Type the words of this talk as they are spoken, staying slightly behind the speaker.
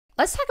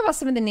let's talk about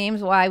some of the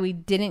names why we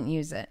didn't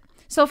use it.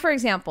 So, for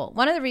example,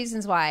 one of the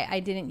reasons why I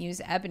didn't use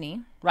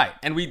ebony. Right.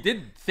 And we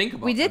did think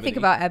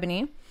about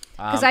ebony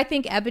because I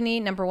think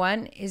ebony, number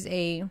one, is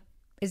a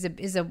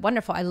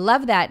wonderful. I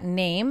love that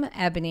name,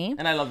 ebony.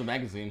 And I love the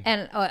magazine.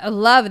 And I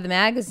love the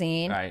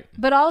magazine. Right.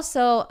 But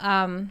also,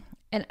 and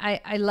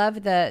I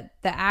love the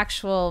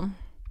actual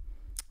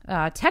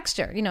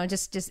texture,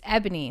 just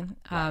ebony.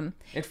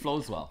 It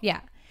flows well.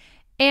 Yeah.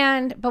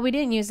 But we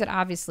didn't use it,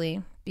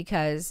 obviously,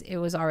 because it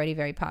was already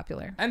very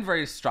popular. And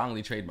very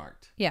strongly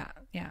trademarked. Yeah.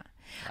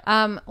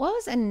 What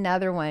was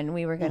another one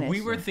we were going to...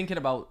 We were thinking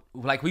about,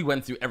 like, we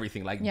went through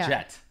everything, like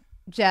Jet.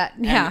 Jet,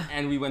 yeah.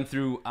 And we went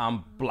through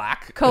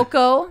black.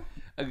 Cocoa.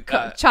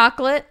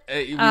 Chocolate.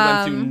 We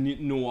went through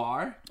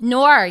Noir.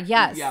 Noir,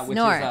 yes. Yeah,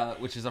 Noir.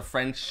 which is a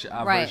French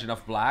version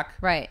of black.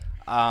 Right.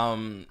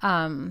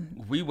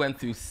 We went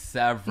through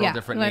several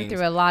different names. We went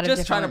through a lot of different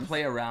just trying ones. To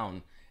play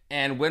around.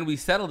 And when we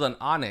settled on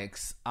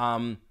Onyx,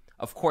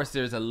 of course,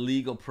 there's a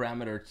legal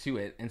parameter to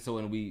it. And so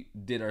when we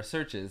did our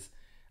searches,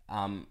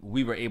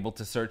 we were able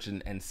to search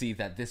and see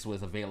that this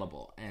was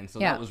available. And so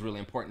that was really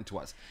important to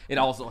us. It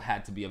also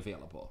had to be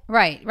available.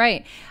 Right.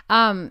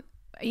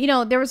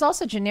 There was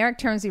also generic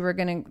terms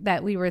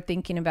that we were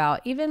thinking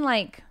about, even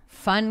like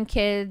fun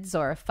kids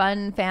or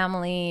fun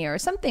family or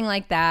something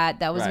like that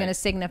was going to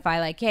signify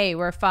like, hey,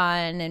 we're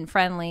fun and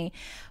friendly.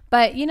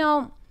 But,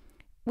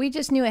 we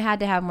just knew it had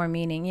to have more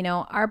meaning.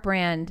 Our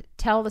brand,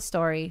 tell the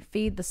story,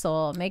 feed the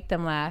soul, make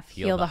them laugh,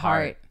 heal the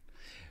heart.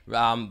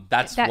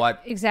 That's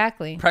what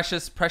exactly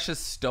precious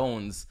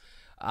stones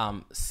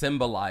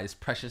symbolize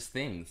precious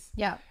things.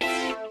 Yeah.